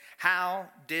how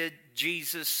did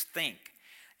Jesus think?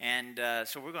 And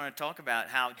so we're going to talk about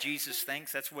how Jesus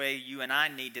thinks. That's the way you and I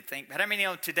need to think. But how many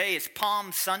know today is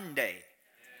Palm Sunday?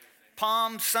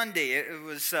 Palm Sunday. It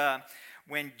was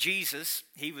when Jesus,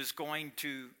 he was going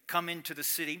to come into the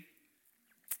city.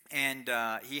 And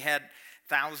he had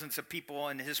thousands of people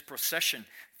in his procession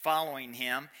following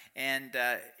him. And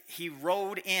he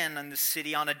rode in on the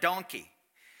city on a donkey.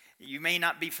 You may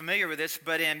not be familiar with this,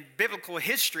 but in biblical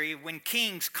history, when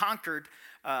kings conquered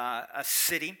a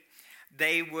city,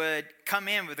 they would come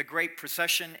in with a great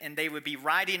procession, and they would be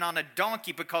riding on a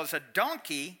donkey because a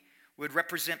donkey would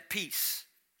represent peace.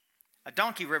 A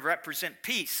donkey would represent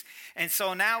peace. And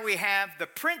so now we have the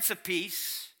Prince of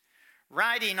Peace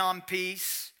riding on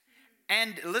peace.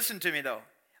 And listen to me though,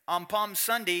 on Palm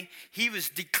Sunday, he was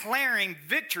declaring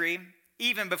victory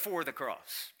even before the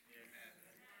cross.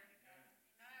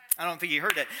 I don't think you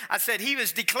heard that. I said he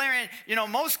was declaring,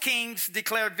 most kings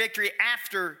declared victory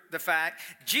after the fact.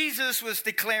 Jesus was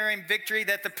declaring victory,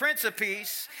 that the Prince of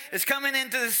Peace is coming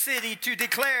into the city to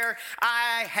declare,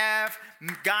 I have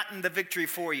gotten the victory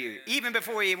for you, even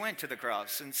before he went to the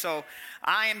cross. And so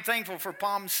I am thankful for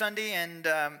Palm Sunday. And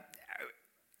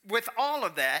with all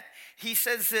of that, he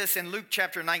says this in Luke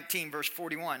chapter 19, verse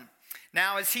 41.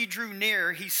 Now as he drew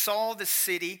near, he saw the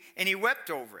city and he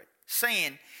wept over it,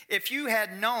 saying, if you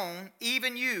had known,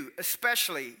 even you,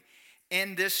 especially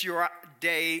in this your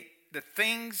day, the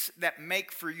things that make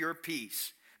for your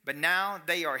peace, but now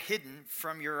they are hidden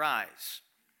from your eyes.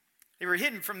 They were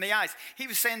hidden from the eyes. He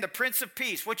was saying the Prince of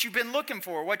Peace, what you've been looking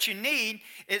for, what you need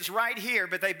is right here,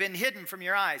 but they've been hidden from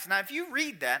your eyes. Now, if you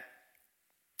read that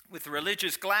with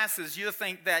religious glasses, you'll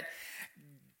think that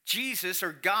Jesus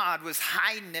or God was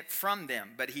hiding it from them,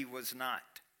 but he was not.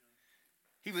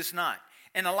 He was not.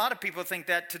 And a lot of people think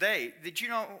that today. Did you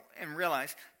know and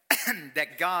realize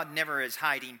that God never is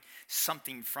hiding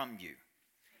something from you?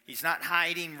 He's not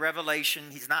hiding revelation.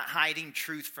 He's not hiding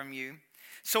truth from you.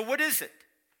 So what is it?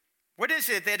 What is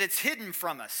it that it's hidden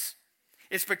from us?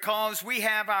 It's because we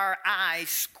have our eyes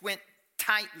squint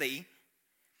tightly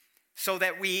so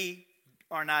that we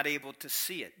are not able to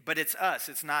see it. But it's us.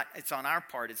 It's on our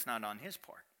part. It's not on his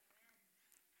part.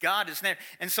 God is never.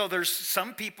 And so there's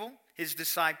some people, his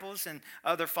disciples and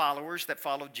other followers that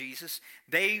followed Jesus,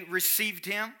 they received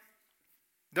him.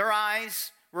 Their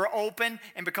eyes were open,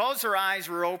 and because their eyes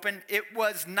were open, it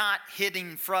was not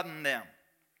hidden from them.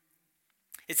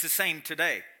 It's the same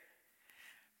today.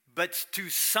 But to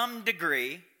some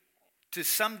degree,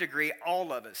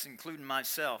 all of us, including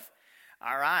myself,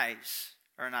 our eyes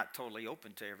are not totally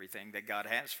open to everything that God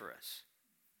has for us.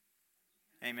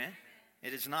 Amen?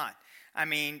 It is not. I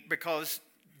mean, because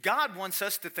God wants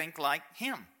us to think like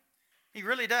him. He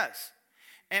really does.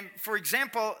 And for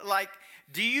example,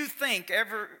 do you think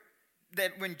ever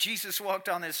that when Jesus walked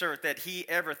on this earth that he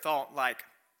ever thought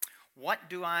what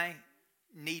do I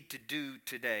need to do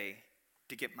today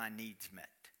to get my needs met?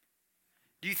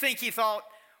 Do you think he thought,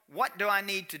 what do I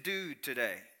need to do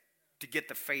today to get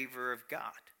the favor of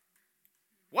God?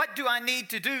 What do I need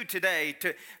to do today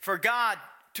for God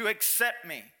to accept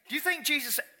me? Do you think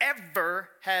Jesus ever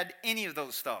had any of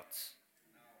those thoughts?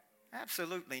 No.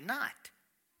 Absolutely not.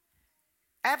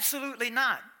 Absolutely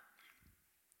not.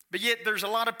 But yet there's a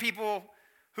lot of people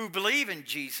who believe in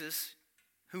Jesus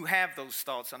who have those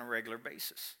thoughts on a regular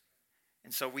basis.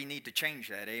 And so we need to change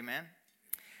that, amen?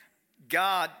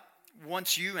 God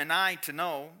wants you and I to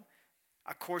know,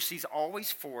 of course, he's always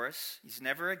for us. He's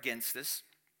never against us.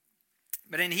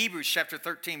 But in Hebrews chapter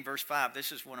 13, verse 5,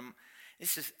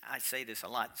 I say this a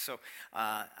lot. So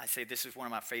I say this is one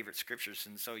of my favorite scriptures,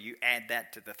 and so you add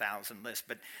that to the 1,000 list.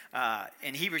 But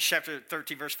in Hebrews chapter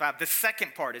 13, verse 5, the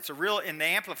second part, in the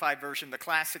Amplified version, the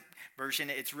classic version,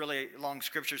 it's really long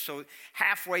scripture. So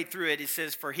halfway through it, it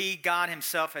says, for he, God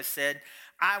himself, has said,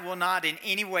 I will not in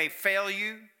any way fail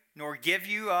you, nor give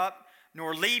you up,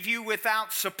 nor leave you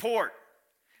without support.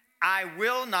 I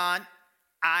will not.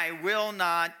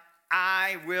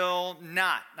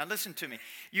 Now listen to me.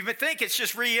 You would think it's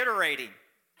just reiterating,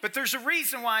 but there's a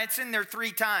reason why it's in there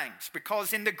 3 times.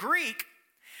 Because in the Greek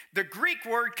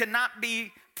word cannot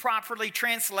be properly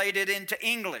translated into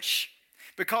English.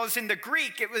 Because in the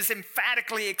Greek, it was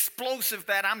emphatically explosive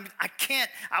that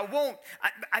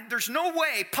there's no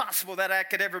way possible that I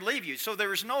could ever leave you. So there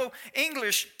was no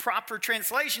English proper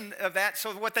translation of that.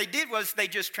 So what they did was they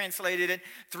just translated it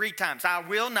 3 times. I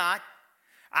will not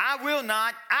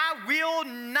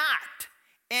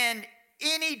in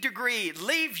any degree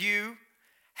leave you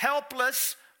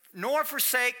helpless, nor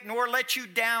forsake, nor let you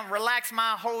down, relax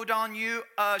my hold on you,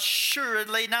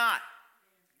 assuredly not.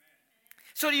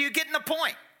 So do you get the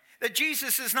point that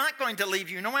Jesus is not going to leave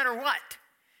you no matter what?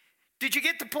 Did you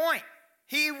get the point?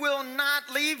 He will not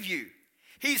leave you.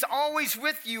 He's always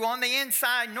with you on the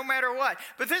inside, no matter what.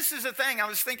 But this is the thing I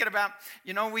was thinking about.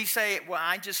 We say, well,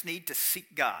 I just need to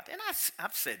seek God. And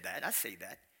I've said that. I say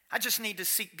that. I just need to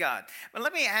seek God. But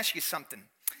let me ask you something.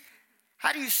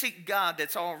 How do you seek God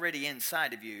that's already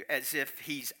inside of you as if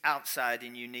he's outside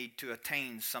and you need to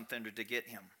attain something to get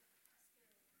him?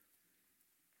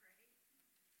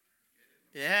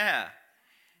 Yeah.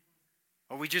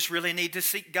 Or we just really need to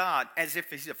seek God as if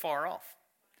he's afar off.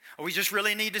 Or we just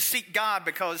really need to seek God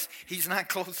because he's not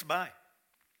close by.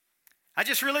 I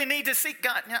just really need to seek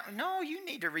God. No, you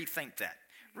need to rethink that.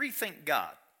 Rethink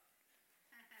God.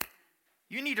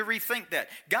 You need to rethink that.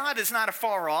 God is not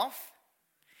afar off.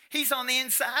 He's on the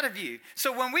inside of you.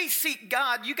 So when we seek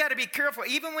God, you got to be careful.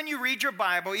 Even when you read your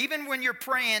Bible, even when you're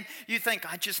praying, you think,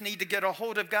 I just need to get a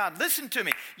hold of God. Listen to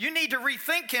me. You need to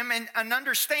rethink him and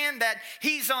understand that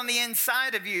he's on the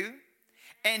inside of you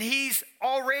and he's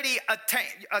already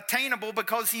attainable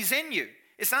because he's in you.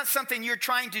 It's not something you're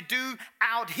trying to do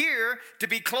out here to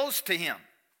be close to him.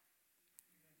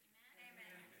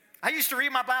 I used to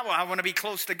read my Bible. I want to be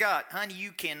close to God. Honey,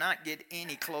 you cannot get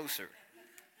any closer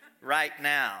right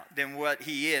now than what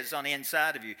he is on the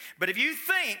inside of you. But if you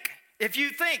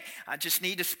think, I just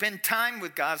need to spend time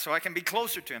with God so I can be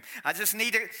closer to him. I just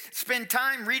need to spend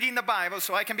time reading the Bible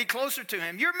so I can be closer to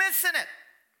him. You're missing it.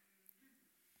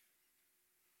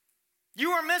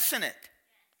 You are missing it.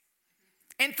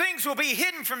 And things will be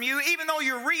hidden from you even though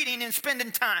you're reading and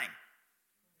spending time.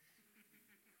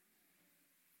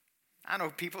 I know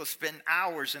people spend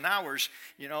hours and hours,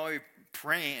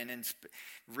 praying and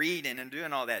reading and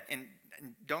doing all that. And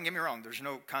don't get me wrong, there's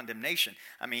no condemnation.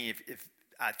 I mean, if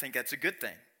I think that's a good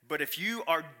thing. But if you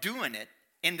are doing it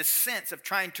in the sense of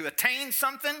trying to attain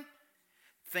something,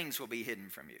 things will be hidden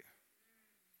from you.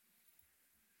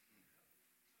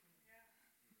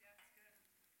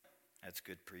 That's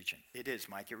good preaching. It is,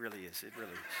 Mike. It really is. It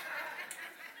really is.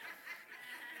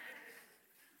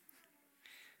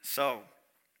 So,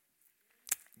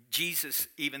 Jesus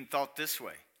even thought this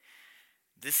way.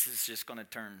 This is just going to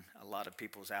turn a lot of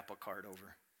people's apple cart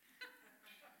over.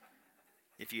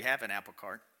 If you have an apple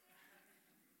cart.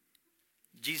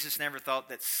 Jesus never thought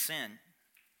that sin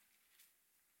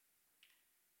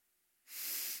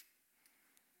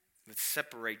would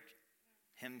separate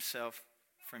himself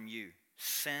from you.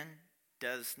 Sin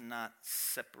does not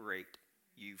separate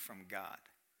you from God.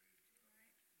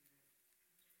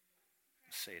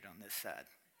 I'll say it on this side.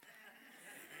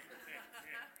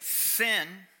 Sin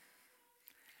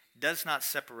does not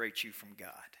separate you from God.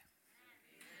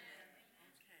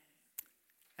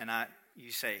 And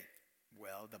you say,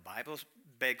 well, the Bible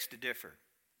begs to differ.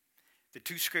 The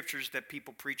two scriptures that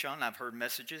people preach on, I've heard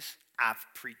messages, I've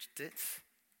preached it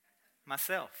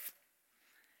myself.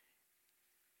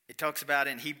 It talks about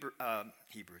in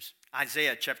Hebrews,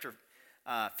 Isaiah chapter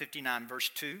 59, verse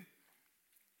 2.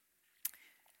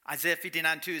 Isaiah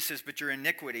 59:2 says, but your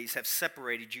iniquities have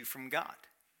separated you from God.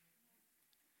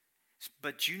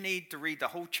 But you need to read the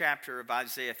whole chapter of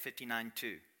Isaiah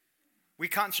 59:2. We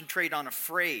concentrate on a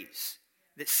phrase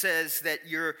that says that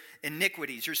your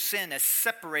iniquities, your sin has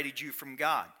separated you from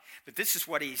God. But this is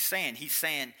what he's saying. He's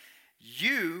saying,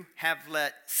 you have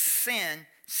let sin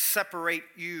separate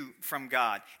you from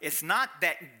God. It's not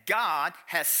that God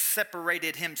has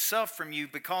separated himself from you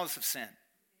because of sin.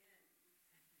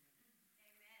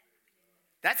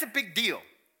 That's a big deal.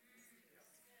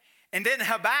 And then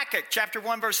Habakkuk chapter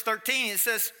 1 verse 13, it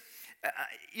says,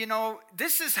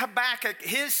 this is Habakkuk.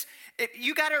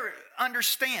 You got to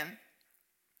understand,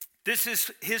 this is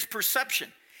his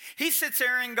perception. He sits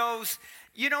there and goes,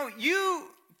 you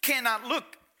cannot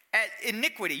look at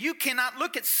iniquity. You cannot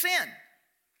look at sin.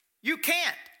 You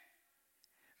can't.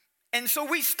 And so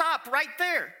we stop right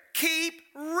there. Keep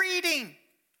reading.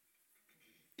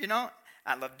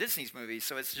 I love Disney's movies,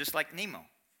 so it's just like Nemo.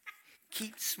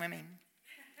 Keep swimming.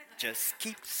 Just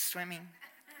keep swimming.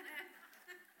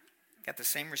 Got the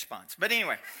same response. But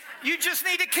anyway, you just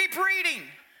need to keep reading.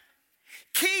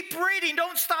 Keep reading.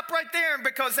 Don't stop right there,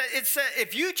 because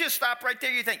if you just stop right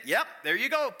there, you think, yep, there you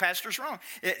go. Pastor's wrong.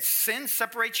 Sin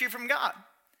separates you from God.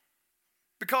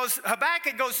 Because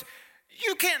Habakkuk goes,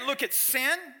 you can't look at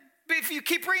sin. But if you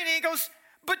keep reading, he goes,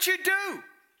 but you do.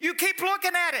 You keep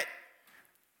looking at it.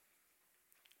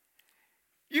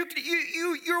 You're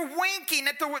winking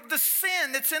at the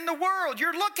sin that's in the world.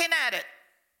 You're looking at it.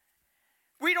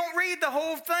 We don't read the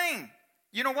whole thing.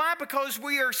 You know why? Because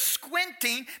we are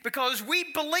squinting, because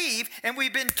we believe and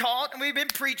we've been taught and we've been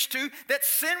preached to that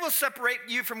sin will separate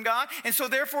you from God, and so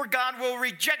therefore God will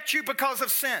reject you because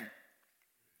of sin.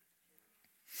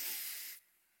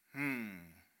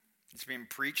 It's been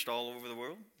preached all over the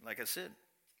world. Like I said,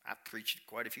 I've preached it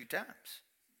quite a few times.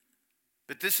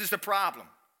 But this is the problem.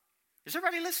 Is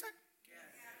everybody listening? Yes.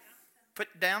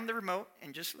 Put down the remote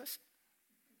and just listen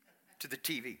to the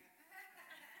TV.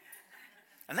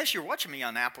 Unless you're watching me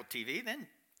on Apple TV, then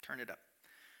turn it up.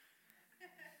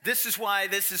 This is why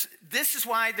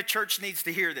the church needs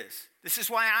to hear this. This is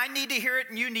why I need to hear it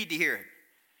and you need to hear it.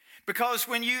 Because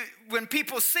when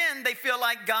people sin, they feel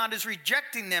like God is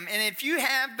rejecting them. And if you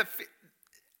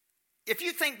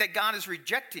think that God is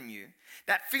rejecting you,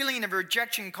 that feeling of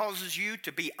rejection causes you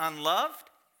to be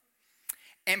unloved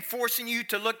and forcing you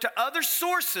to look to other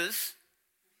sources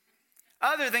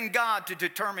other than God to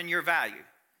determine your value.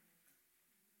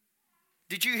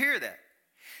 Did you hear that?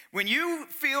 When you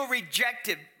feel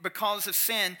rejected because of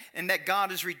sin and that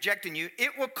God is rejecting you,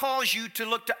 it will cause you to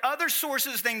look to other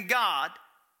sources than God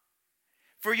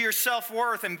for your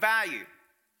self-worth and value.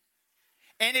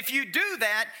 And if you do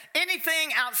that, anything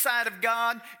outside of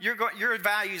God, your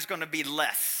value is going to be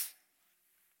less.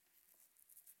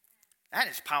 That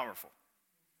is powerful.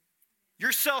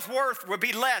 Your self-worth will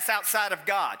be less outside of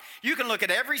God. You can look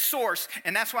at every source,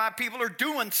 and that's why people are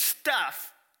doing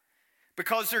stuff,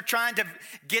 because they're trying to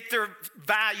get their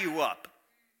value up.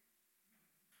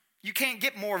 You can't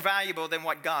get more valuable than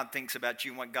what God thinks about you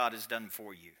and what God has done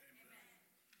for you.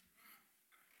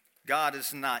 God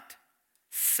has not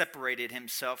separated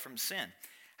himself from sin.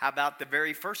 How about the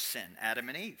very first sin, Adam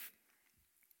and Eve?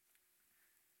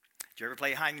 Did you ever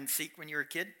play hide and seek when you were a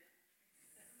kid?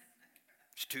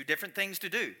 There's two different things to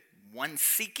do. One's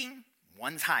seeking,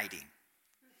 one's hiding.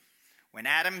 When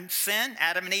Adam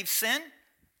and Eve sinned,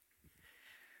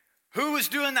 who was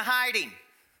doing the hiding?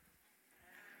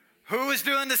 Who was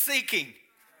doing the seeking?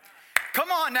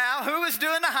 Come on now, who was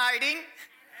doing the hiding?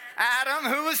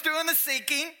 Adam. Who was doing the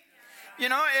seeking? You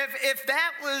know, if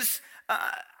that was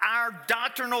our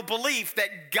doctrinal belief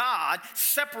that God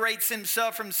separates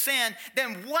himself from sin,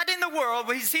 then what in the world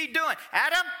was he doing?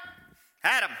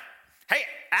 Adam. Hey,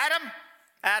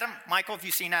 Adam. Michael, have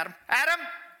you seen Adam? Adam.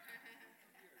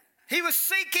 He was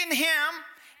seeking him,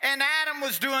 and Adam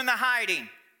was doing the hiding.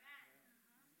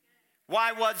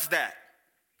 Why was that?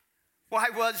 Why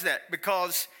was that?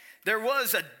 Because there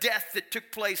was a death that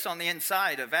took place on the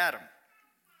inside of Adam.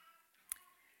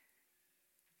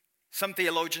 Some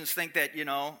theologians think that,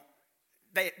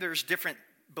 there's different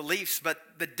beliefs, but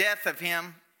the death of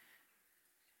him,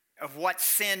 of what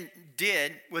sin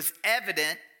did, was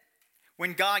evident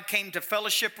when God came to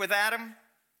fellowship with Adam,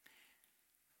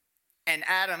 and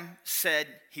Adam said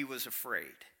he was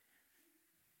afraid.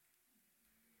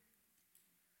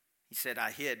 He said,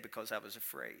 I hid because I was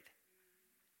afraid.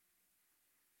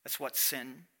 That's what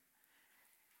sin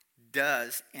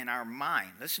does in our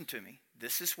mind. Listen to me.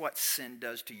 This is what sin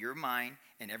does to your mind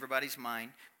and everybody's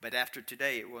mind. But after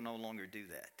today, it will no longer do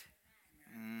that.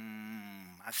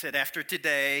 I said after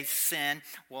today, sin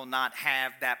will not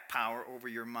have that power over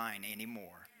your mind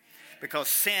anymore. Because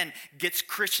sin gets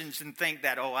Christians and think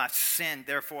that, I've sinned,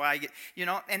 therefore I get,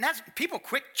 and that's, people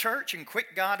quit church and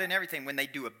quit God and everything when they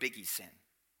do a biggie sin.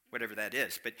 Whatever that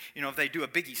is. But, if they do a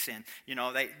biggie sin,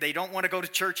 they don't want to go to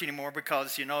church anymore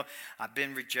because, I've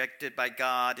been rejected by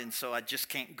God and so I just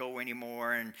can't go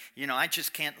anymore. And, I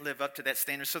just can't live up to that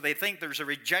standard. So they think there's a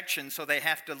rejection, so they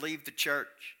have to leave the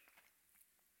church.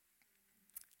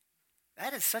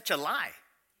 That is such a lie.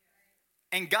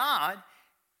 And God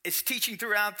is teaching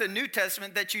throughout the New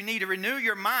Testament that you need to renew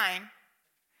your mind,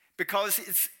 because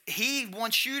he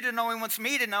wants you to know, he wants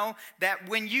me to know, that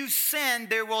when you sin,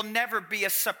 there will never be a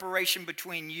separation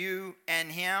between you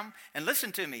and him. And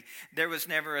listen to me, there was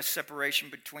never a separation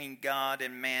between God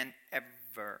and man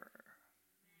ever.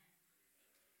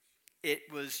 It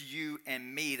was you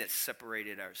and me that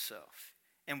separated ourselves.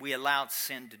 And we allowed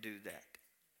sin to do that.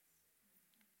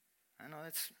 I know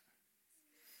that's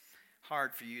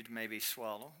hard for you to maybe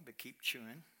swallow, but keep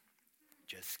chewing.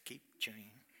 Just keep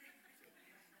chewing.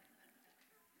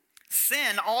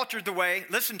 Sin altered the way,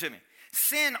 listen to me,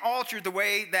 sin altered the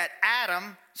way that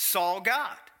Adam saw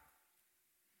God.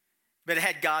 But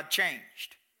had God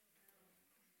changed?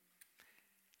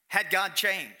 Had God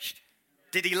changed?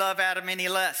 Did he love Adam any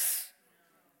less?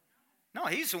 No,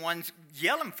 he's the one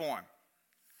yelling for him.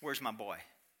 Where's my boy?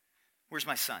 Where's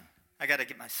my son? I got to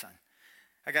get my son.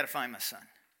 I got to find my son.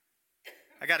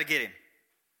 I got to get him.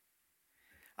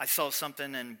 I saw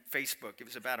something in Facebook. It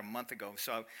was about a month ago.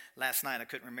 So last night I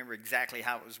couldn't remember exactly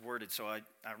how it was worded. So I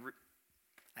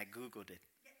Googled it.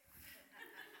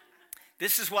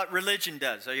 This is what religion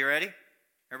does. Are you ready?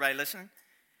 Everybody listening?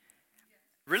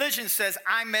 Religion says,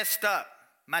 I messed up.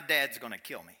 My dad's going to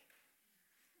kill me.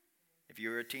 If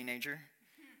you were a teenager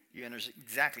You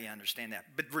exactly understand that.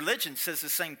 But religion says the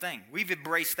same thing. We've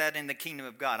embraced that in the kingdom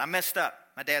of God. I messed up.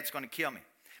 My dad's going to kill me.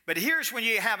 But here's when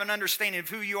you have an understanding of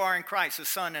who you are in Christ, a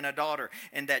son and a daughter,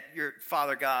 and that your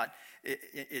Father God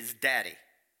is daddy.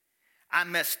 I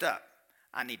messed up.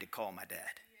 I need to call my dad.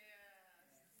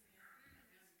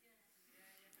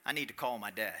 I need to call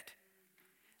my dad.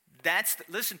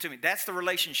 Listen to me, that's the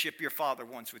relationship your Father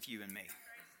wants with you and me.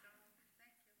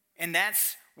 And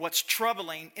that's what's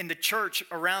troubling in the church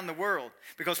around the world,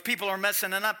 because people are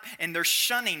messing it up and they're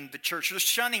shunning the church. They're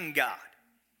shunning God.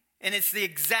 And it's the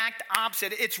exact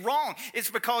opposite. It's wrong. It's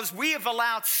because we have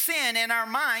allowed sin in our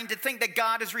mind to think that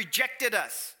God has rejected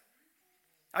us.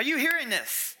 Are you hearing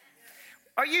this?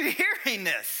 Are you hearing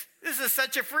this? This is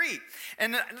such a freak.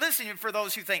 And listen, for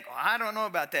those who think, I don't know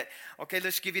about that. Okay,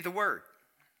 let's give you the word.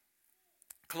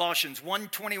 Colossians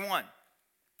 1:21.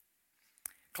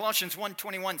 Colossians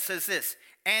 1:21 says this,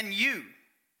 and you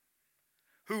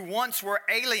who once were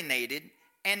alienated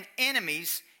and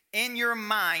enemies in your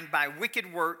mind by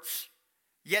wicked works,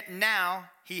 yet now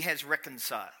he has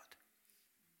reconciled.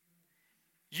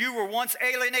 You were once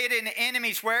alienated and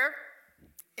enemies where?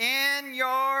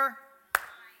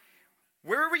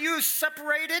 Where were you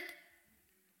separated?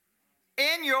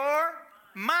 In your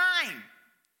mind.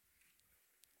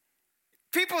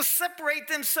 People separate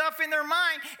themselves in their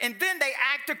mind and then they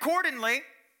act accordingly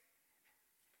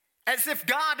as if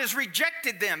God has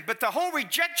rejected them. But the whole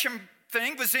rejection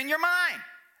thing was in your mind.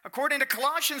 According to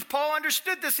Colossians, Paul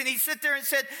understood this and he sat there and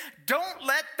said, don't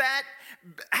let that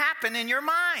happen in your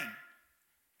mind.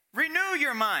 Renew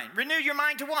your mind. Renew your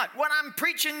mind to what? What I'm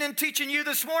preaching and teaching you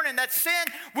this morning, that sin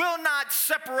will not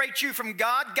separate you from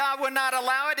God. God will not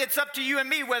allow it. It's up to you and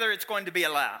me whether it's going to be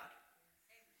allowed.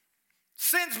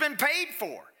 Sin's been paid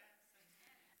for.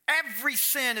 Every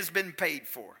sin has been paid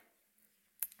for.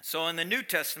 So in the New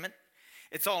Testament,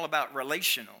 it's all about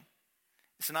relational.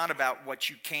 It's not about what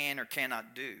you can or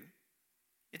cannot do.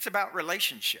 It's about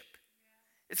relationship.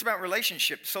 It's about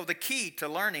relationship. So the key to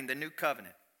learning the new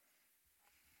covenant.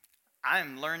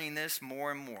 I'm learning this more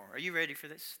and more. Are you ready for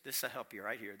this? This will help you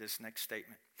right here, this next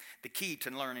statement. The key to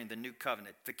learning the new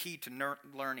covenant, the key to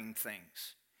learning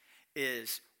things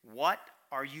is, what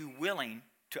are you willing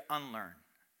to unlearn?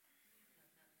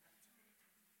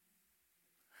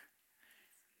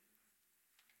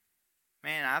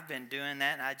 Man, I've been doing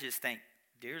that and I just think,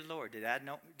 dear Lord, did I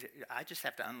know? I just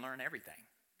have to unlearn everything.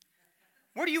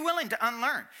 What are you willing to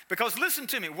unlearn? Because listen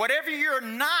to me, whatever you're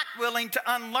not willing to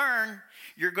unlearn,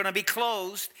 you're going to be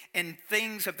closed and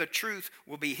things of the truth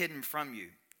will be hidden from you.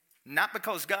 Not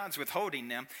because God's withholding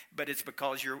them, but it's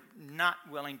because you're not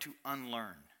willing to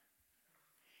unlearn.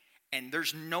 And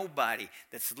there's nobody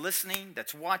that's listening,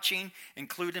 that's watching,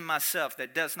 including myself,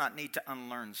 that does not need to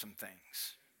unlearn some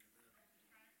things.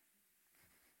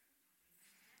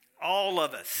 All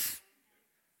of us.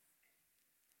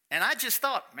 And I just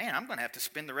thought, man, I'm going to have to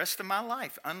spend the rest of my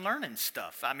life unlearning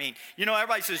stuff. I mean,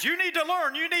 everybody says, you need to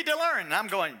learn, you need to learn. And I'm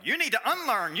going, you need to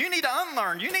unlearn, you need to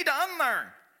unlearn, you need to unlearn.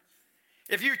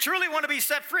 If you truly want to be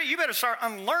set free, you better start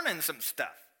unlearning some stuff.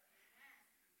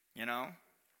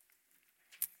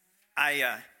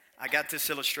 I got this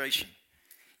illustration.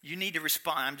 You need to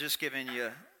respond. I'm just giving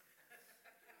you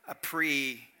a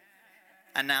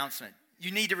pre-announcement.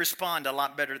 You need to respond a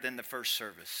lot better than the first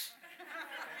service.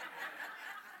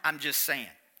 I'm just saying.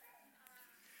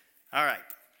 All right.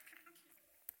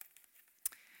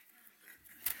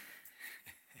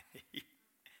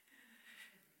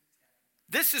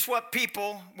 This is what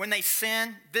people, when they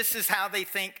sin, this is how they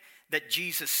think that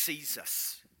Jesus sees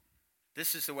us.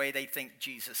 This is the way they think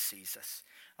Jesus sees us.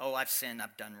 Oh, I've sinned,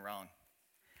 I've done wrong.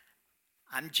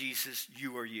 I'm Jesus,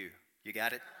 you are you. You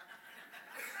got it?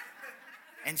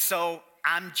 And so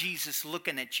I'm Jesus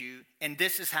looking at you, and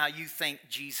this is how you think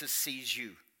Jesus sees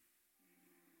you.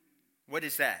 What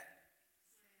is that?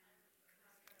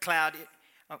 Cloudy,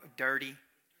 dirty.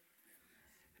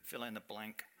 Fill in the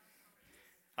blank.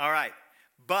 All right.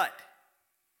 But,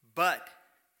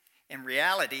 in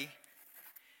reality,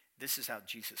 this is how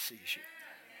Jesus sees you.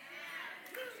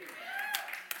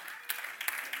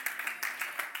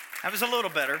 That was a little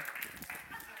better.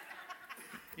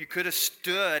 You could have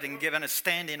stood and given a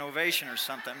standing ovation or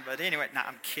something. But anyway, no,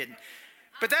 I'm kidding.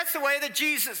 But that's the way that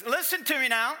Jesus, listen to me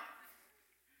now.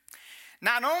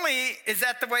 Not only is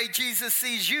that the way Jesus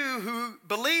sees you who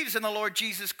believes in the Lord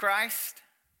Jesus Christ,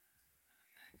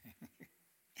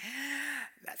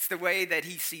 that's the way that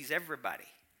he sees everybody.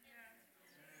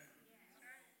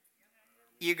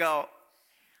 You go,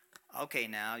 okay,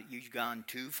 now you've gone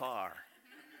too far.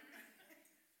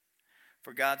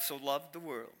 For God so loved the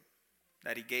world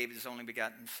that he gave his only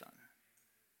begotten Son.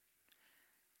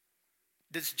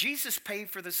 Does Jesus pay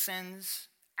for the sins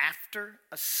after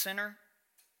a sinner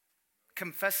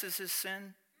confesses his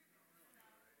sin?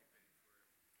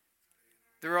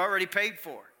 They're already paid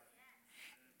for.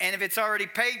 And if it's already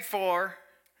paid for,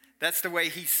 that's the way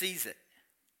he sees it.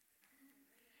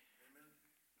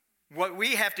 What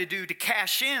we have to do to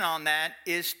cash in on that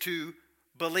is to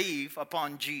believe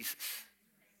upon Jesus.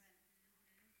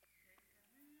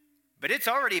 But it's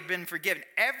already been forgiven.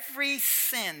 Every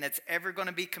sin that's ever going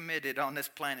to be committed on this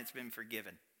planet's been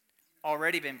forgiven.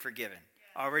 Already been forgiven.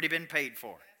 Already been paid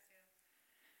for.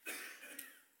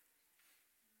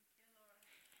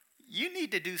 You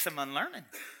need to do some unlearning.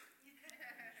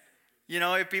 You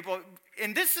know, if people,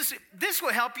 and this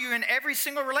will help you in every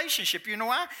single relationship. You know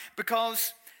why?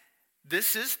 Because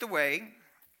this is the way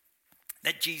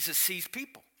that Jesus sees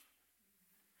people.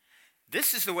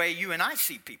 This is the way you and I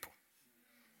see people.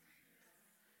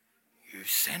 You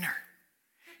sinner.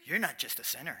 You're not just a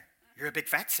sinner. You're a big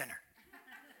fat sinner.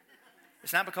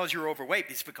 It's not because you're overweight.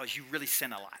 It's because you really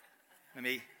sin a lot. Let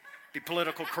me be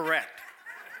political correct.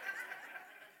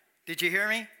 Did you hear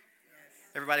me? Yes.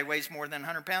 Everybody weighs more than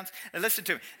 100 pounds. Now listen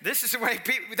to me. This is the way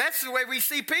that's the way we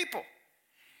see people.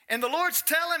 And the Lord's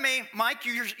telling me, Mike,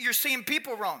 you're seeing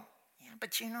people wrong. Yeah,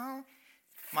 but you know,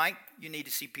 Mike, you need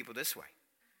to see people this way.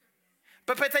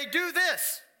 But they do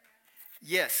this.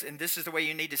 Yes, and this is the way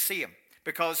you need to see them.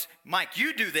 Because, Mike,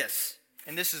 you do this,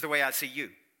 and this is the way I see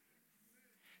you.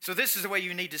 So this is the way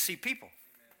you need to see people.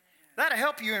 That'll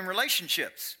help you in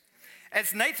relationships.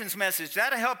 As Nathan's message,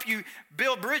 that'll help you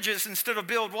build bridges instead of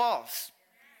build walls.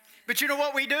 But you know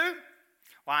what we do?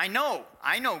 Well, I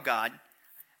know, God.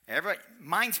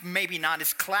 Mine's maybe not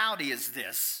as cloudy as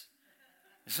this.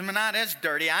 It's not as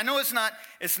dirty. I know it's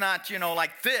not, you know,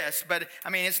 like this, but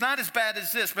I mean, it's not as bad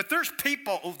as this. But there's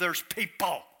people.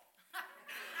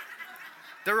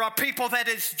 There are people that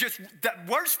is just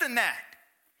worse than that.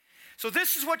 So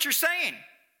this is what you're saying.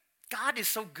 God is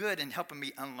so good in helping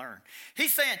me unlearn.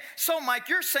 He's saying, so Mike,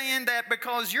 you're saying that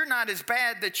because you're not as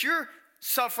bad that your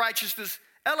self-righteousness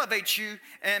elevates you,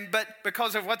 but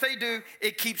because of what they do,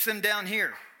 it keeps them down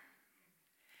here.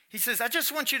 He says, I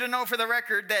just want you to know for the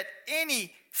record that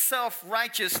any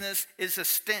self-righteousness is a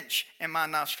stench in my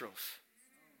nostrils.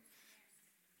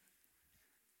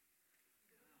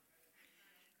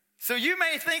 So you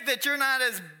may think that you're not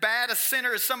as bad a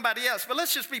sinner as somebody else, but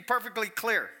let's just be perfectly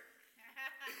clear.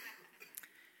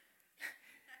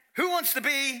 Who wants to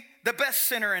be the best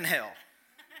sinner in hell?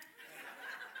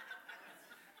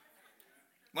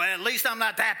 Well, at least I'm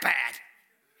not that bad.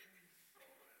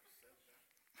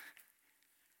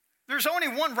 There's only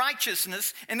one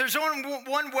righteousness, and there's only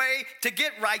one way to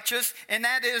get righteous, and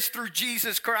that is through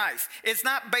Jesus Christ. It's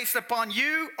not based upon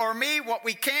you or me, what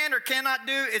we can or cannot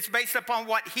do. It's based upon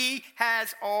what he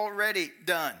has already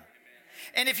done.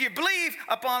 And if you believe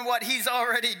upon what he's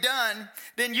already done,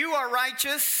 then you are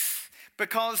righteous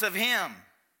because of him.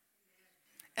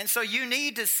 And so you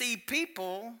need to see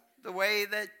people the way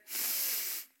that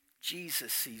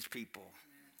Jesus sees people.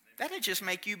 That'll just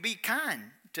make you be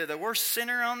kind to the worst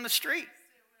sinner on the street.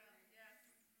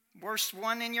 Worst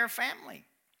one in your family.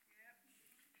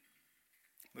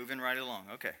 Moving right along.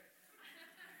 Okay.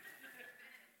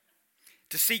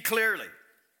 To see clearly.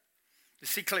 To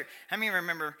see clear. How many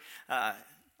remember,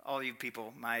 all you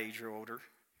people my age or older,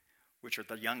 which are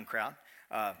the young crowd,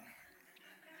 how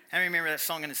many remember that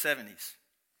song in the 70s?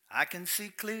 I can see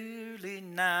clearly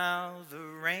now the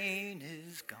rain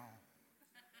is gone.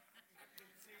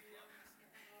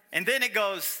 And then it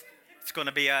goes, it's going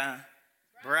to be a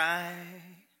bright,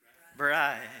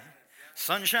 bright,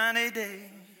 sunshiny day.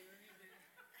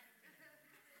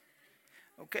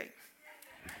 Okay.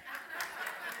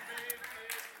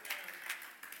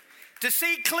 To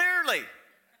see clearly.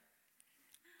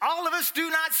 All of us do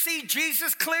not see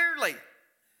Jesus clearly.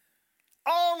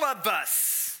 All of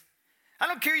us. I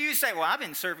don't care you say, well, I've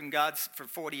been serving God for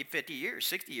 40, 50 years,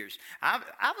 60 years. I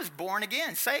was born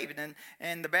again, saved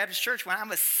in the Baptist church when I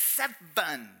was 7.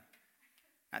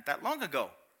 Not that long ago.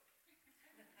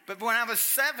 But when I was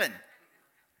 7.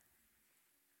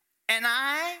 And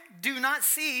I do not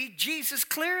see Jesus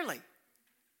clearly.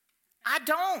 I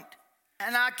don't.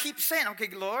 And I keep saying, okay,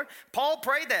 Lord, Paul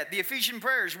prayed that. The Ephesian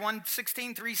prayers,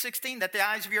 1:16, 3:16, that the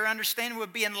eyes of your understanding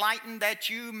would be enlightened that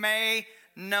you may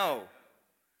know.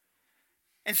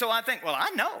 And so I think, well, I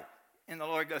know. And the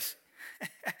Lord goes,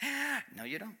 no,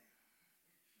 you don't.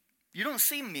 You don't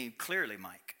see me clearly,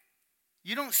 Mike.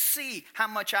 You don't see how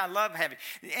much I love having.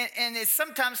 And it's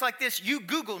sometimes like this, you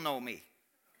Google know me.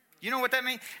 You know what that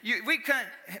means?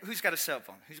 Who's got a cell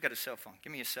phone? Who's got a cell phone?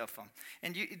 Give me a cell phone.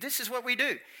 And this is what we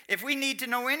do. If we need to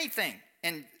know anything,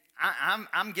 and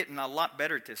I'm getting a lot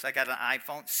better at this. I got an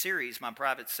iPhone. Siri is my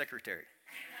private secretary.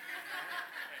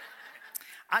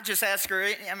 I just ask her,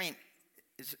 I mean,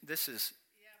 this is...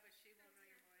 Yeah, but she won't know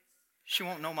your voice. She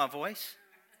won't know my voice?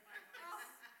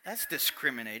 That's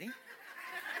discriminating.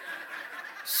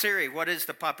 Siri, what is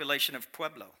the population of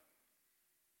Pueblo?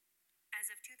 As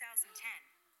of 2010,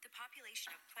 the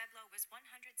population of Pueblo was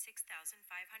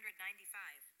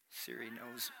 106,595. Siri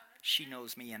knows, she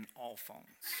knows me in all phones.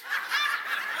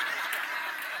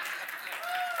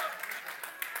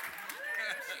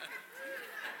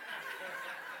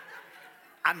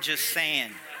 I'm just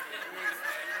saying,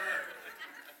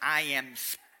 I am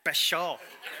special.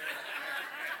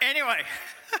 Anyway,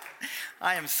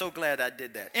 I am so glad I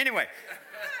did that. Anyway,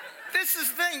 this is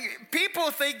the thing.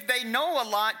 People think they know a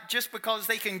lot just because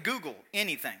they can Google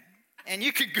anything. And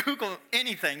you could Google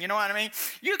anything, you know what I mean?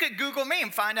 You could Google me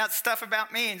and find out stuff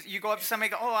about me. And you go up to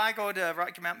somebody and go, oh, I go to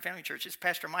Rocky Mountain Family Church. It's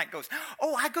Pastor Mike goes,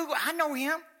 oh, I know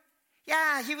him.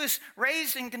 Yeah, he was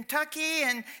raised in Kentucky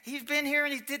and he's been here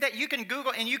and he did that. You can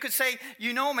Google and you could say,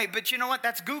 you know me, but you know what?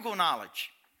 That's Google knowledge.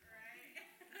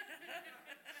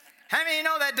 How many of you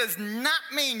know that does not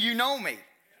mean you know me?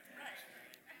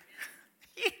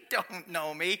 You don't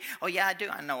know me. Oh, yeah, I do.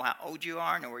 I know how old you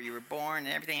are, I know where you were born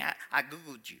and everything. I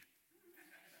Googled you.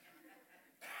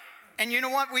 And you know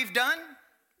what we've done?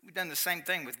 We've done the same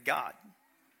thing with God.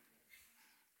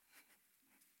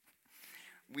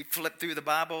 We flip through the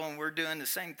Bible and we're doing the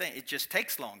same thing. It just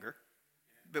takes longer.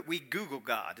 But we Google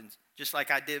God, and just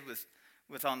like I did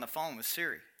with on the phone with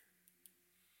Siri.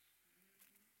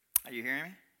 Are you hearing me?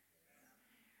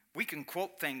 We can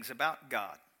quote things about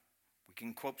God. We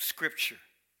can quote Scripture.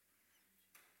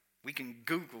 We can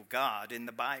Google God in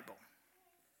the Bible.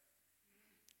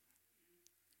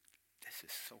 This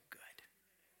is so good.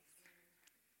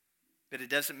 But it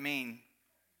doesn't mean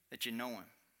that you know Him.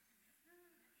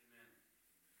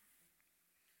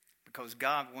 Because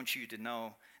God wants you to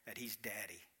know that He's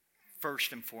Daddy,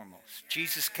 first and foremost.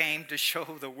 Jesus came to show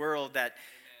the world that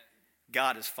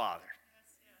God is Father.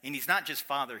 And He's not just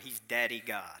Father, He's Daddy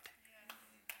God.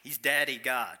 He's Daddy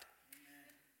God.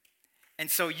 And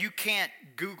so you can't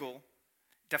Google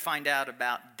to find out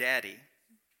about Daddy.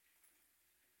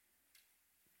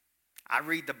 I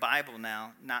read the Bible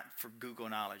now, not for Google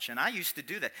knowledge. And I used to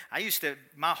do that.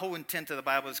 My whole intent of the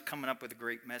Bible is coming up with a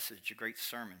great message, a great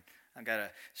sermon. I've got to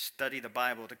study the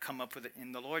Bible to come up with it.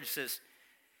 And the Lord says,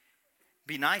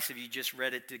 be nice if you just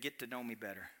read it to get to know me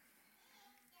better.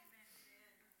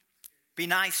 Be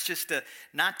nice just to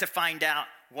not to find out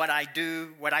what I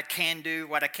do, what I can do,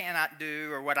 what I cannot do,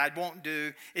 or what I won't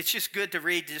do. It's just good to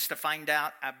read just to find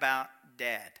out about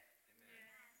Dad.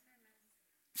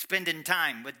 Spending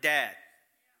time with Dad.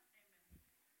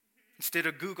 Instead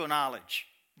of Google knowledge,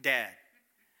 Dad.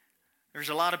 There's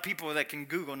a lot of people that can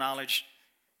Google knowledge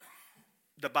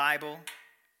the Bible.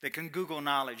 They can Google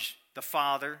knowledge the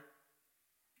Father.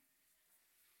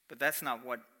 But that's not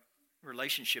what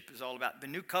relationship is all about. The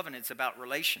new covenant's about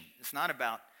relation. It's not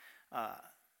about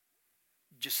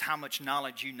just how much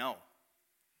knowledge you know.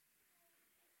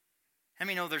 How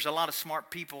many know there's a lot of smart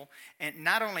people, and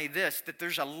not only this, that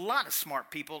there's a lot of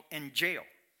smart people in jail.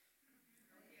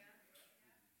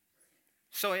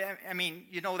 So, I mean,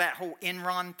 you know that whole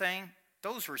Enron thing?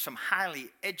 Those were some highly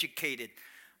educated,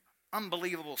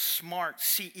 unbelievable smart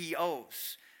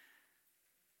CEOs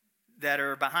that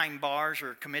are behind bars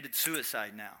or committed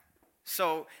suicide now.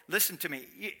 So listen to me.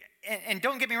 And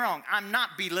don't get me wrong. I'm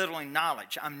not belittling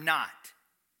knowledge. I'm not.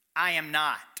 I am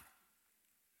not.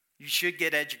 You should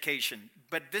get education.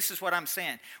 But this is what I'm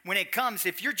saying. When it comes,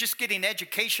 if you're just getting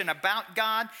education about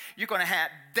God, you're going to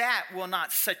have, that will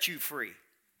not set you free.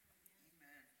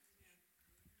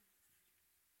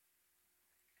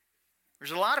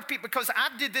 There's a lot of people, because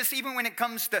I did this even when it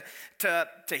comes to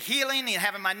healing and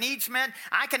having my needs met.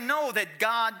 I can know that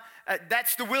God,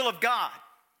 that's the will of God.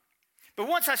 But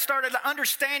once I started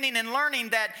understanding and learning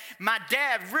that my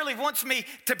dad really wants me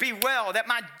to be well, that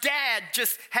my dad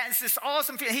just has this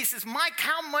awesome feeling. He says, Mike,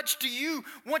 how much do you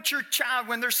want your child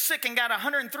when they're sick and got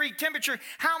 103 temperature?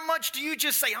 How much do you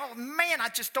just say, oh man, I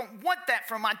just don't want that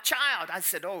for my child? I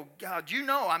said, oh God, you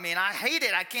know, I mean, I hate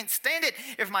it. I can't stand it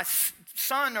if my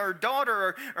son or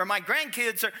daughter or my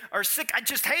grandkids are sick. I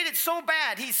just hate it so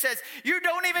bad. He says, you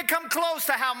don't even come close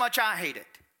to how much I hate it.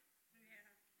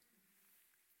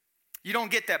 You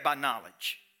don't get that by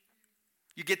knowledge.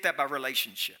 You get that by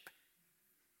relationship.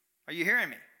 Are you hearing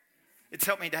me? It's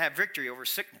helped me to have victory over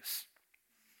sickness.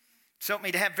 It's helped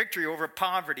me to have victory over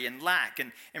poverty and lack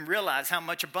and realize how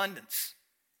much abundance.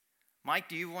 Mike,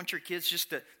 do you want your kids just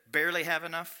to barely have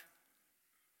enough?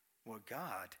 Well,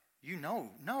 God, you know,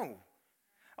 no.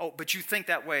 Oh, but you think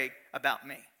that way about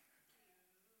me.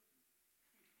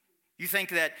 You think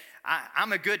that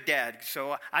I'm a good dad,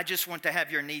 so I just want to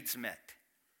have your needs met.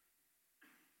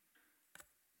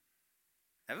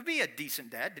 That would be a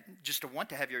decent dad, just to want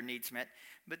to have your needs met.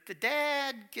 But the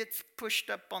dad gets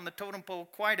pushed up on the totem pole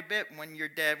quite a bit when your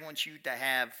dad wants you to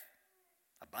have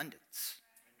abundance.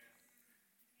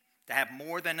 To have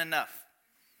more than enough.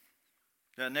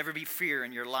 There'll never be fear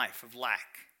in your life of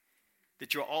lack.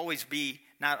 That you'll always be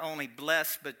not only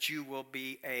blessed, but you will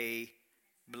be a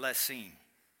blessing.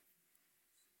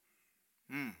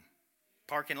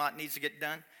 Parking lot needs to get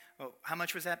done. Oh, how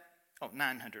much was that? Oh,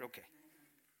 $900, okay.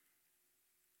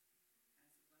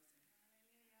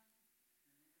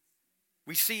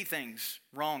 We see things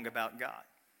wrong about God.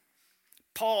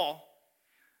 Paul,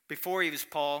 before he was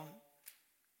Paul,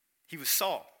 he was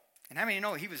Saul. And how many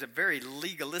know he was a very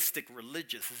legalistic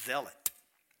religious zealot?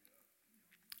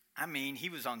 I mean, he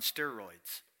was on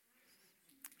steroids.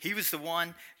 He was the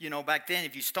one, back then,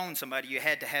 if you stoned somebody, you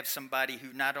had to have somebody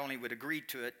who not only would agree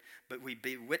to it, but would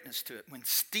be witness to it. When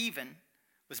Stephen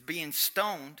was being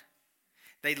stoned,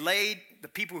 the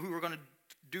people who were going to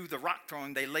do the rock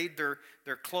throwing, they laid their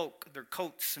cloak, their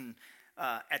coats, and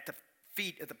at the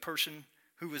feet of the person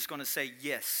who was going to say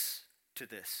yes to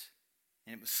this.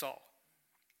 And it was Saul.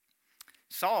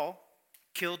 Saul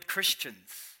killed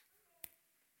Christians.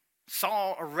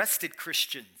 Saul arrested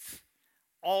Christians,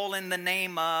 all in the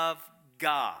name of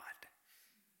God.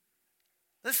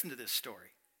 Listen to this story.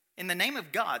 In the name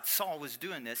of God, Saul was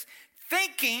doing this,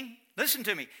 thinking, listen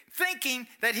to me, thinking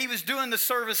that he was doing the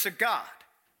service of God.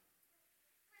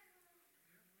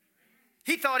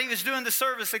 He thought he was doing the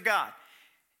service of God.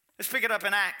 Let's pick it up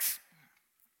in Acts.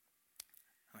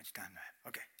 How much time do I have?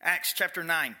 Okay. Acts chapter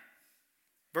 9,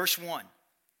 verse 1.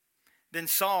 Then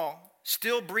Saul,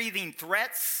 still breathing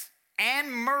threats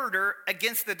and murder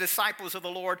against the disciples of the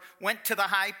Lord, went to the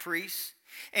high priest,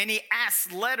 and he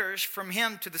asked letters from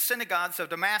him to the synagogues of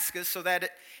Damascus, so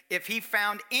that if he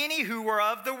found any who were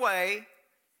of the way,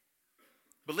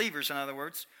 believers in other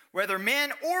words, whether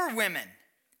men or women,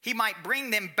 he might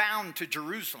bring them bound to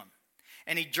Jerusalem.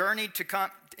 And he journeyed to come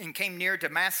and came near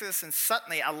Damascus, and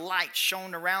suddenly a light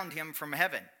shone around him from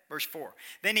heaven. Verse 4.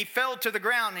 Then he fell to the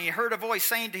ground, and he heard a voice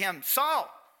saying to him, Saul,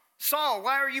 Saul,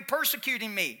 why are you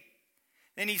persecuting me?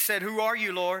 Then he said, Who are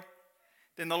you, Lord?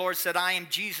 Then the Lord said, I am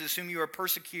Jesus, whom you are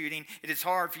persecuting. It is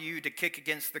hard for you to kick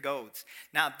against the goads.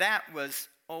 Now that was,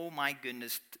 oh my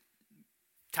goodness,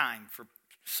 time for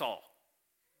Saul.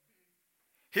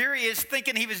 Here he is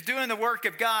thinking he was doing the work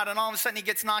of God, and all of a sudden he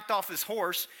gets knocked off his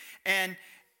horse, and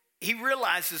he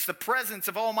realizes the presence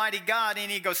of Almighty God, and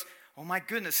he goes, oh my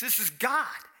goodness, this is God.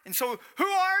 And so, who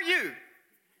are you?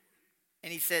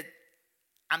 And he said,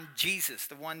 I'm Jesus,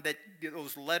 the one that,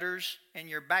 those letters in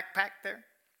your backpack there,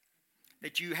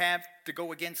 that you have to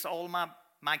go against all of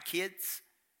my kids.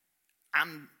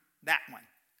 I'm that one.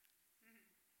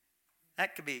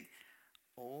 That could be,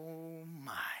 oh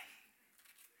my.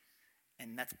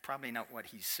 And that's probably not what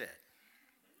he said.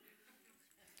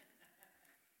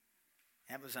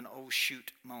 That was an oh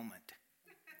shoot moment.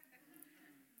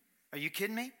 Are you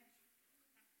kidding me?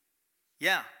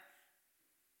 Yeah.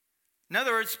 In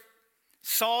other words,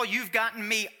 Saul, you've gotten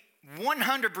me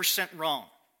 100% wrong.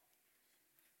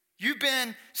 You've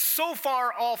been so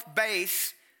far off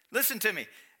base. Listen to me.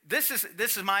 This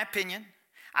is my opinion.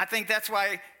 I think that's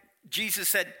why Jesus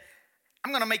said,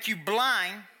 I'm going to make you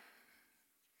blind,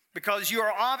 because you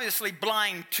are obviously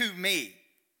blind to me.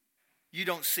 You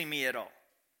don't see me at all.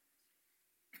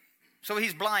 So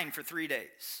he's blind for 3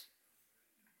 days,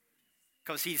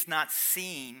 because he's not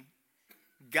seeing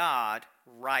God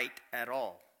right at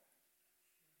all.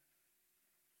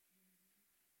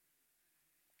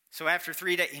 So after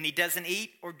 3 days, and he doesn't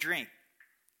eat or drink.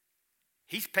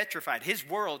 He's petrified. His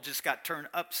world just got turned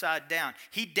upside down.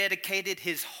 He dedicated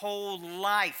his whole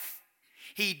life.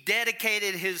 He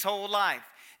dedicated his whole life.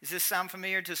 Does this sound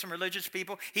familiar to some religious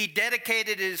people? He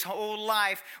dedicated his whole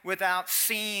life without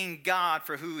seeing God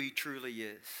for who he truly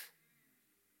is.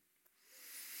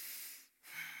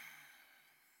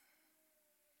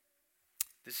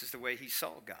 This is the way he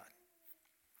saw God.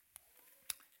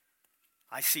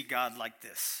 I see God like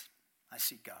this. I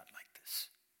see God like this.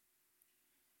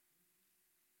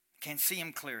 Can't see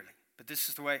him clearly, but this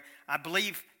is the way, I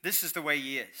believe this is the way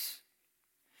he is.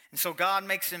 And so God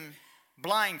makes him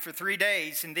blind for 3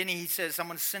 days, and then he says, I'm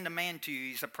going to send a man to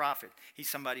you. He's a prophet. He's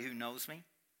somebody who knows me,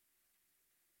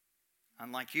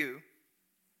 unlike you.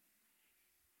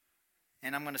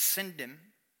 And I'm going to send him.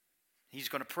 He's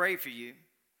going to pray for you.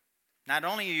 Not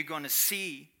only are you going to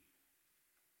see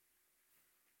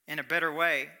in a better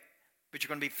way, but you're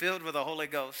going to be filled with the Holy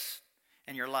Ghost,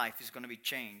 and your life is going to be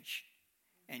changed,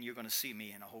 and you're going to see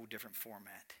me in a whole different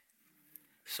format.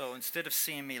 So instead of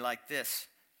seeing me like this,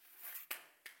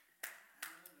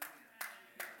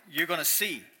 you're going to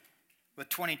see with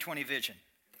 20/20 vision.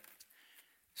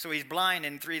 So he's blind,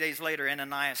 and 3 days later,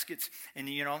 Ananias gets, and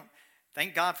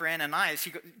thank God for Ananias.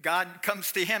 God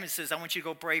comes to him and says, I want you to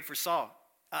go pray for Saul.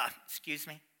 Excuse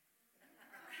me?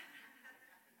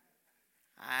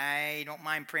 I don't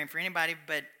mind praying for anybody,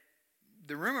 but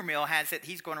the rumor mill has it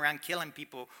he's going around killing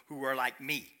people who are like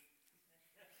me.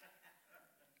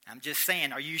 I'm just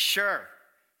saying, are you sure?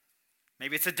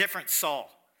 Maybe it's a different Saul.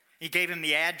 He gave him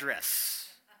the address.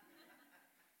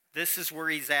 This is where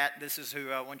he's at. This is who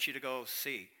I want you to go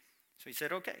see. So he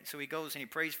said, okay. So he goes and he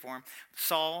prays for him.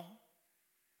 Saul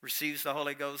receives the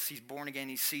Holy Ghost. He's born again.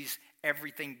 He sees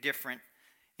everything different.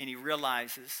 And he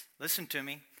realizes, listen to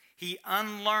me, he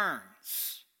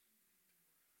unlearns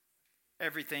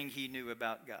everything he knew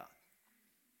about God.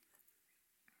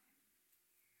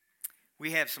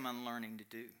 We have some unlearning to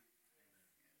do.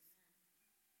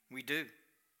 We do.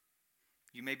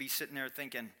 You may be sitting there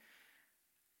thinking,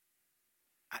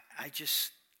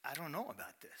 I don't know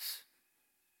about this.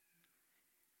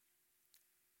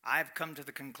 I've come to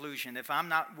the conclusion, if I'm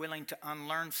not willing to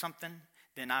unlearn something,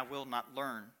 then I will not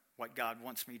learn what God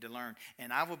wants me to learn.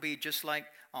 And I will be just like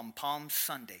on Palm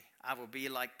Sunday. I will be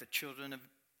like the children of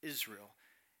Israel.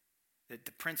 That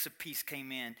the Prince of Peace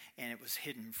came in and it was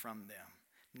hidden from them.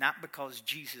 Not because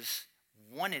Jesus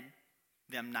wanted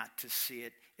them not to see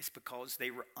it. It's because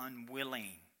they were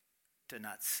unwilling to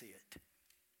not see it.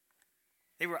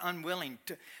 They were unwilling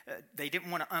to, they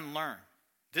didn't want to unlearn.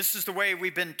 This is the way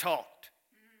we've been taught.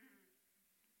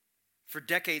 For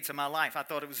decades of my life, I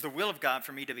thought it was the will of God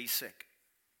for me to be sick.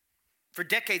 For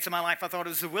decades of my life, I thought it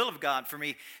was the will of God for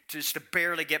me just to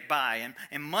barely get by.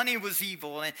 And money was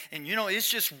evil. And it's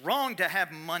just wrong to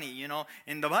have money,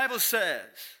 And the Bible says,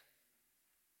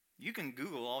 you can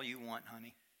Google all you want,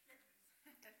 honey.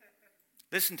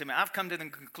 Listen to me. I've come to the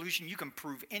conclusion you can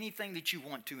prove anything that you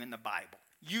want to in the Bible,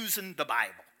 using the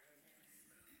Bible.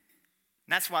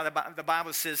 And that's why the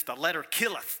Bible says the letter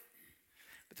killeth,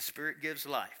 but the Spirit gives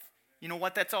life. You know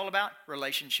what that's all about?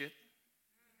 Relationship.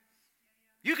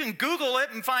 You can Google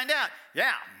it and find out,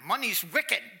 yeah, money's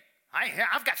wicked.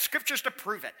 I've got scriptures to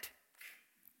prove it.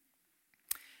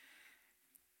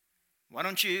 Why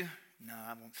don't you? No,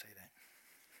 I won't say that.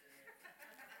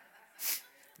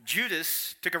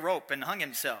 Judas took a rope and hung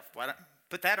himself. Why don't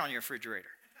put that on your refrigerator?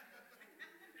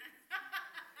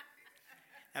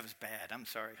 That was bad. I'm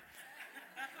sorry.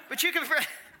 But you can,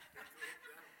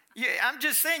 I'm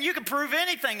just saying, you can prove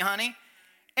anything, honey.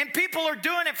 And people are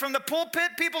doing it from the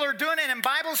pulpit. People are doing it in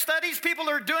Bible studies. People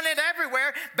are doing it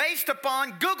everywhere based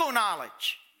upon Google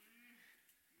knowledge.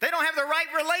 They don't have the right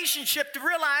relationship to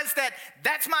realize that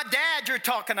that's my dad you're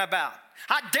talking about.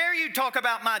 How dare you talk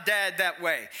about my dad that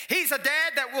way? He's a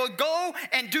dad that will go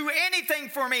and do anything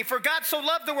for me. For God so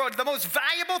loved the world, the most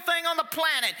valuable thing on the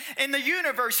planet, in the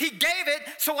universe. He gave it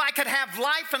so I could have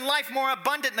life and life more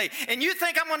abundantly. And you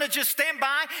think I'm going to just stand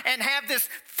by and have this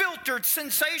filtered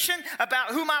sensation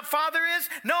about who my father is?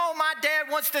 No, my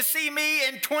dad wants to see me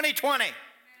in 2020.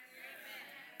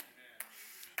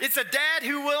 It's a dad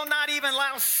who will not even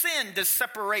allow sin to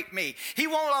separate me. He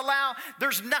won't allow,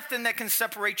 there's nothing that can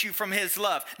separate you from his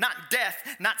love. Not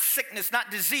death, not sickness,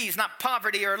 not disease, not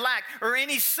poverty or lack or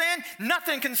any sin.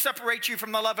 Nothing can separate you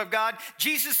from the love of God.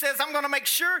 Jesus says, I'm going to make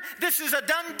sure this is a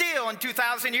done deal. And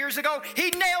 2,000 years ago, he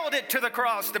nailed it to the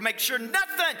cross to make sure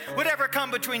nothing would ever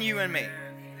come between you and me.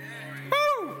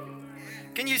 Woo!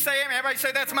 Can you say amen? Everybody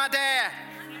say, that's my dad.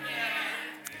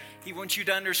 He wants you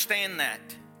to understand that.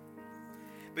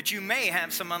 But you may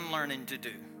have some unlearning to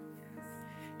do.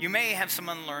 You may have some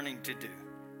unlearning to do.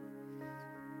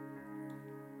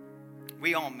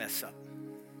 We all mess up.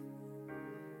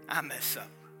 I mess up.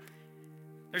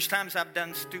 There's times I've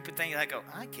done stupid things. I go,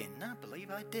 I cannot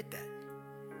believe I did that.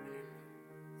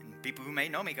 And people who may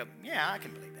know me go, yeah, I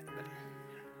can believe that.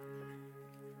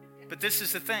 But this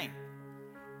is the thing.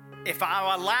 If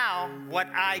I allow what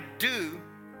I do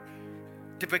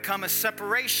to become a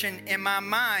separation in my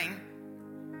mind,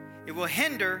 it will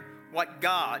hinder what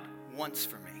God wants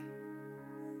for me.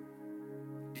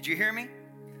 Did you hear me?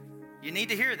 You need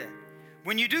to hear that.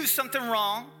 When you do something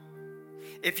wrong,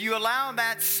 if you allow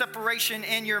that separation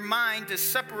in your mind to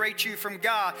separate you from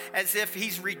God as if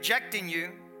he's rejecting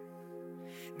you,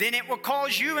 then it will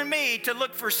cause you and me to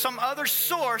look for some other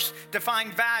source to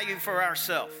find value for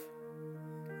ourselves.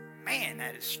 Man,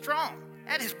 that is strong.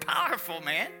 That is powerful,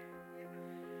 man.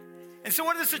 And so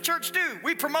what does the church do?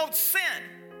 We promote sin.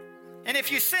 And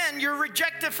if you sin, you're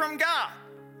rejected from God.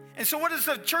 And so what does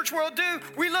the church world do?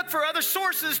 We look for other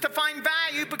sources to find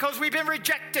value because we've been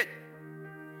rejected.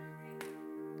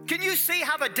 Can you see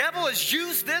how the devil has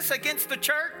used this against the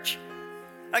church?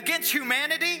 Against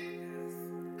humanity?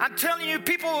 I'm telling you,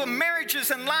 people's marriages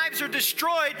and lives are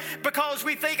destroyed because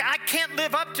we think, I can't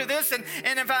live up to this, and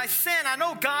if I sin, I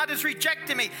know God is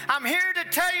rejecting me. I'm here to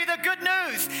tell you the good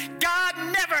news. God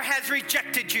never has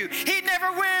rejected you. He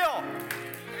never will.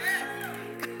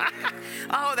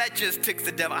 Oh, that just took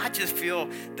the devil. I just feel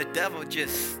the devil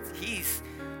he's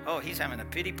having a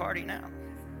pity party now.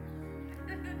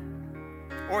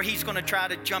 Or he's going to try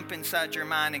to jump inside your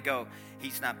mind and go,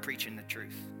 he's not preaching the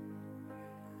truth.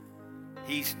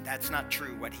 That's not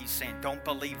true what he's saying. Don't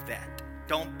believe that.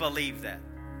 Don't believe that.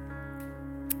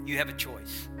 You have a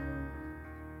choice.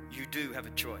 You do have a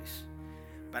choice.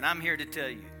 But I'm here to tell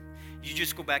you, you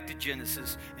just go back to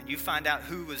Genesis and you find out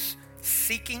who was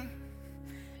seeking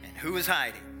and who was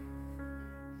hiding.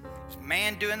 It was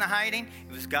man doing the hiding.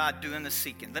 It was God doing the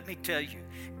seeking. Let me tell you,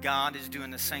 God is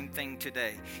doing the same thing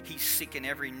today. He's seeking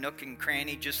every nook and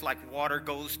cranny, just like water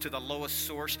goes to the lowest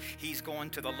source. He's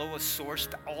going to the lowest source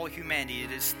to all humanity.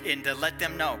 It is, and to let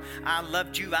them know, I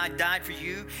loved you, I died for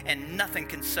you, and nothing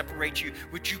can separate you.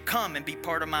 Would you come and be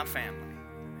part of my family?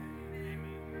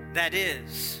 That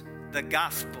is the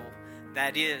gospel.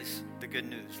 That is the good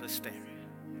news. Let's stand.